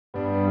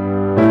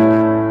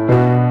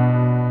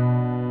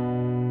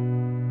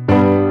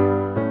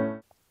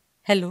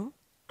Hello,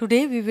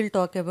 today we will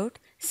talk about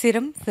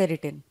serum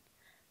ferritin.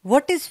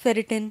 What is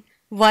ferritin?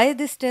 Why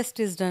this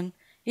test is done?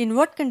 In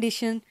what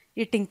condition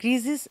it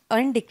increases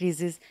and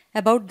decreases?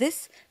 About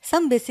this,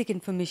 some basic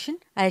information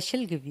I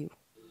shall give you.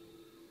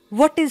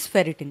 What is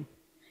ferritin?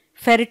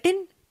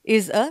 Ferritin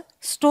is a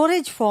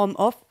storage form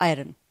of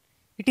iron.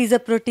 It is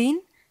a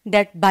protein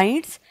that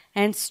binds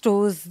and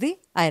stores the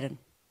iron.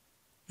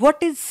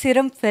 What is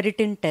serum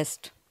ferritin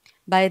test?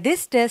 By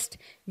this test,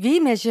 we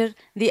measure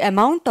the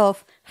amount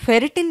of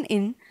ferritin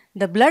in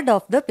the blood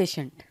of the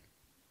patient.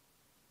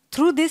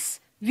 Through this,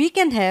 we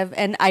can have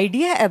an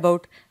idea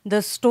about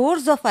the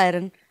stores of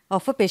iron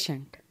of a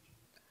patient.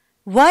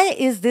 Why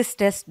is this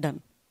test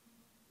done?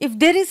 If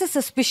there is a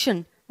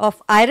suspicion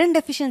of iron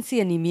deficiency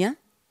anemia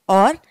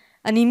or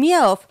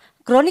anemia of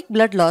chronic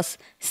blood loss,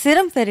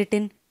 serum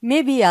ferritin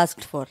may be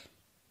asked for.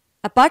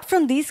 Apart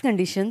from these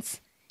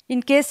conditions,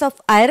 in case of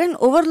iron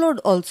overload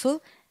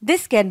also,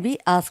 this can be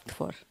asked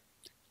for.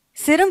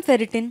 Serum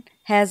ferritin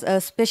has a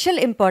special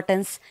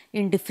importance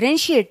in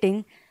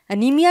differentiating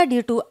anemia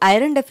due to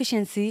iron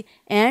deficiency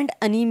and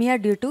anemia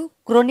due to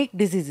chronic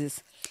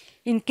diseases.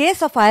 In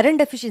case of iron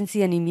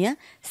deficiency anemia,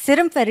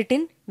 serum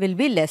ferritin will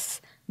be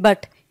less,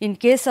 but in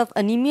case of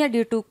anemia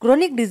due to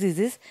chronic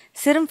diseases,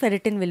 serum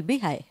ferritin will be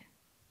high.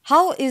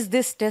 How is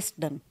this test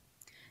done?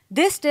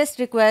 This test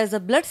requires a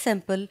blood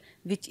sample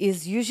which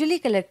is usually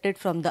collected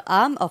from the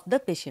arm of the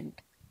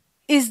patient.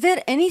 Is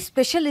there any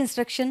special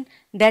instruction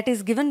that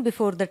is given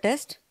before the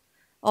test?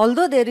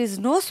 Although there is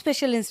no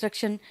special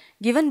instruction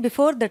given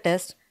before the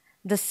test,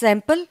 the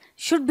sample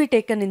should be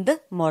taken in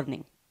the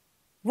morning.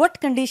 What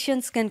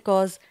conditions can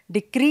cause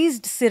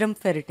decreased serum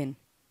ferritin?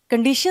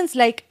 Conditions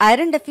like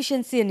iron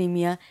deficiency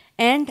anemia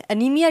and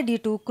anemia due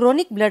to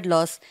chronic blood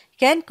loss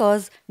can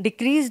cause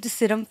decreased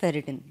serum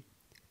ferritin.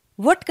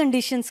 What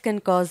conditions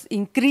can cause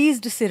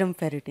increased serum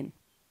ferritin?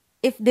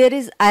 If there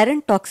is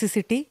iron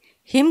toxicity,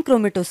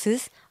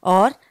 hemochromatosis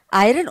or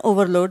iron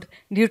overload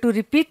due to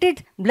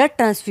repeated blood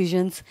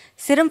transfusions,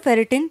 serum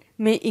ferritin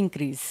may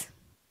increase.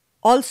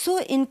 Also,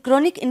 in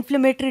chronic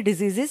inflammatory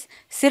diseases,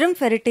 serum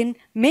ferritin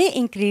may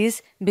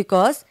increase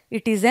because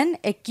it is an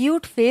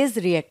acute phase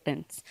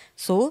reactant.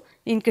 So,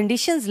 in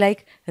conditions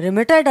like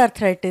rheumatoid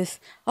arthritis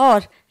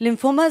or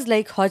lymphomas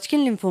like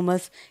Hodgkin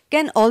lymphomas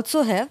can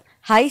also have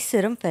high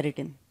serum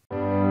ferritin.